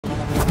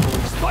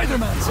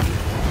Spider-Man's here!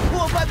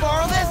 Cool if I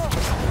borrow this?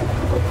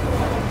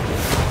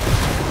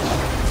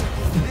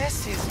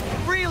 This is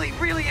really,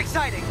 really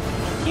exciting.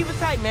 Keep it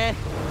tight, man.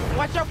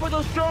 Watch out for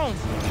those drones.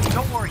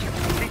 Don't worry,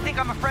 they think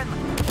I'm a friendly.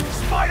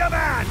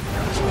 Spider-Man!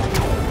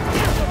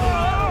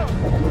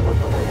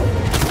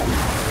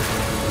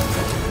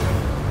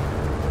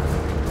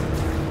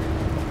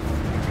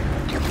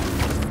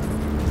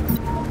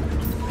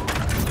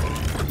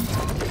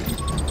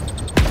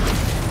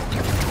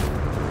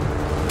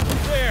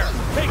 There!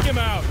 Take him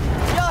out!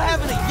 Y'all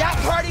having a yacht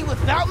party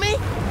without me?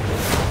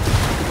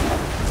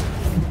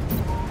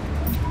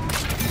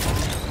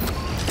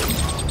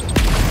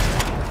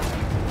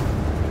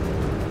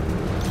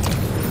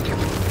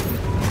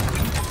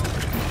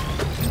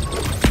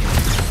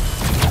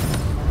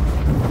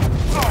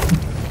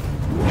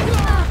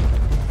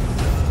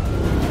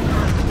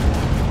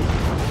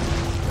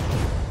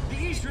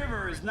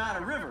 Not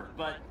a river,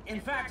 but in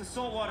fact a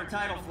saltwater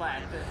tidal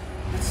flat.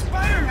 But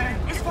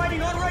Spider-Man is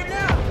fighting on right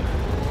now!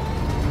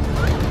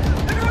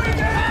 Everybody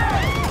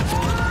down!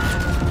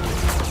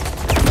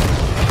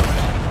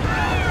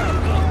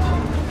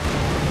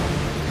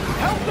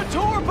 Help the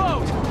tour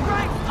boat!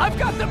 Right! I've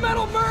got the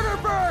metal murder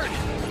bird!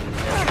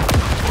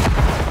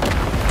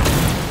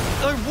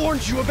 I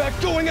warned you about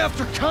going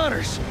after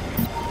Connors!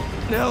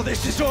 Now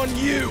this is on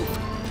you!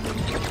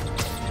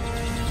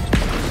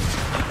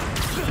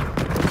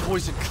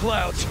 Poison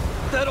clouds.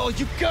 That all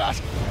you got?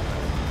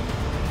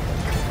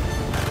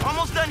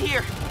 Almost done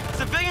here.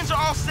 Civilians are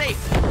all safe.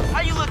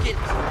 How you looking?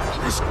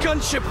 This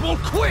gunship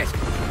won't quit!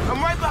 I'm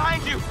right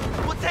behind you.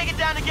 We'll take it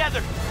down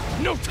together.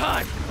 No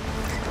time!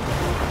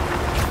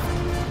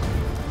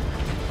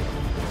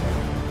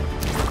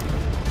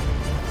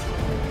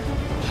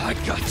 I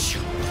got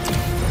you.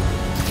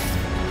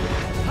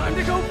 Time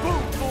to go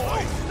boom,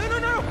 boys!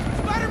 No!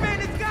 Spider-Man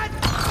has got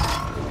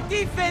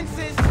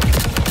defenses!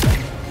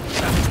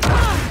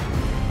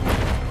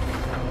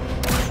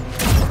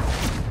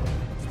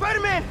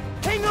 Spider-Man,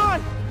 hang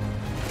on!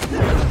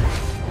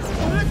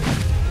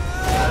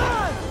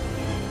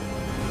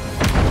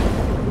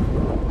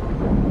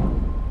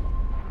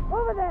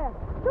 Over there!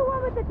 The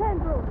one with the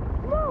tendrils!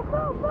 Move!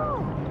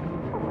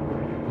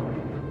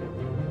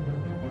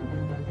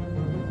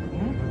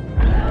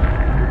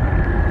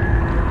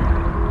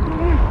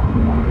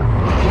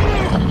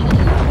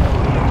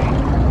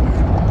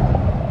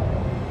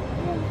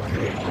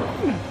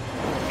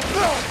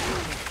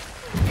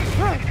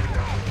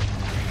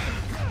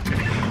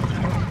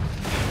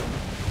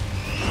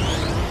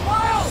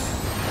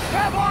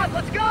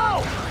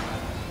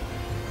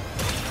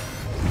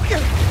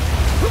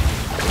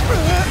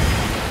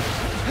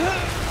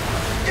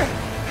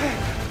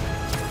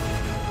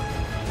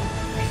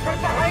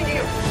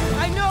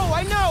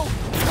 I know!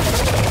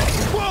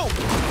 Whoa!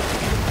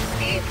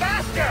 Speed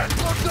faster!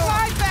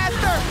 Fly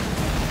faster!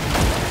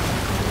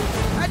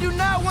 I do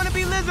not want to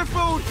be lizard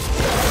food!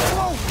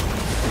 Whoa!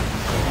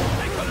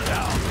 Take them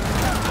down!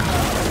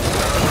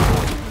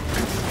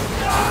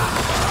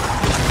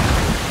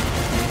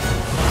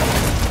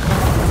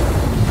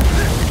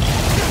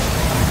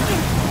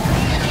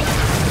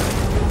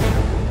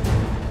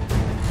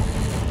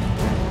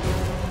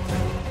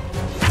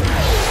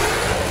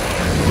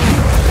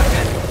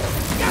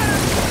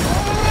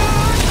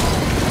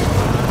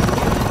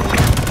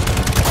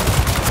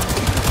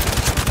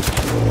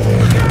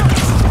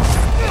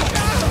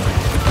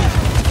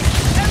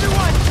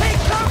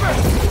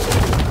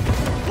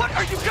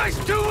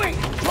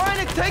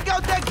 Take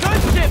out that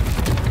gunship!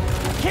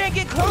 Can't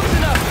get close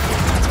enough!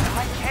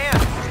 I can.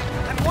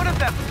 I'm one of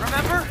them,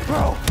 remember?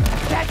 Bro,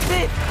 that's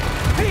it!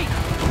 Pete!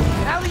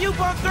 Alley-oop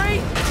on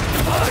 3?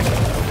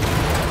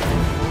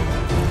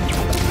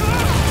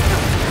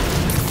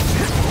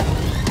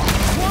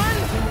 One,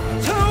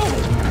 two,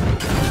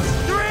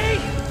 three!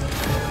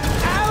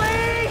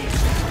 Alley!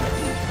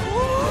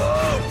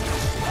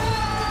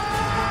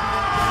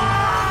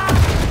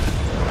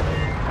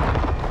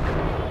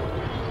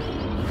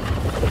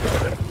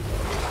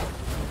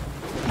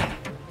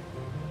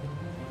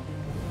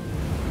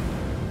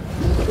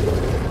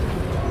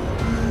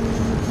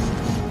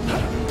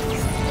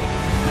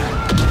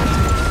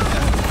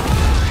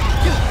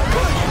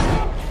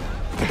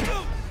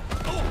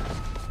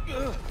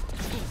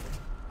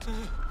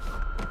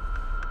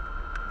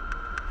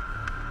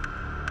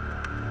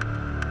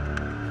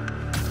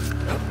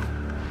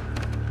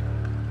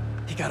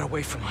 He got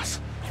away from us.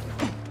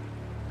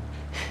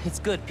 It's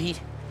good, Pete.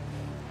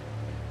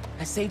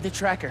 I saved the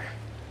tracker.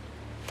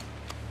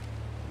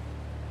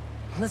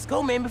 Let's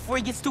go, man, before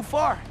he gets too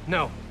far.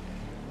 No.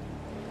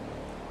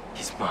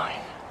 He's mine.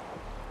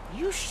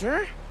 You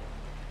sure?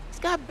 He's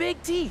got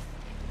big teeth.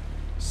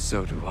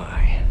 So do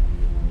I.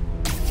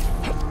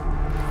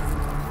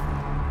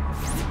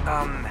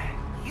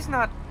 He's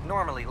not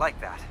normally like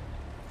that,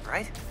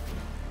 right?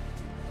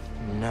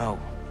 No.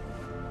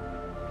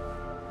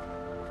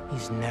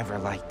 He's never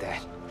like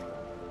that.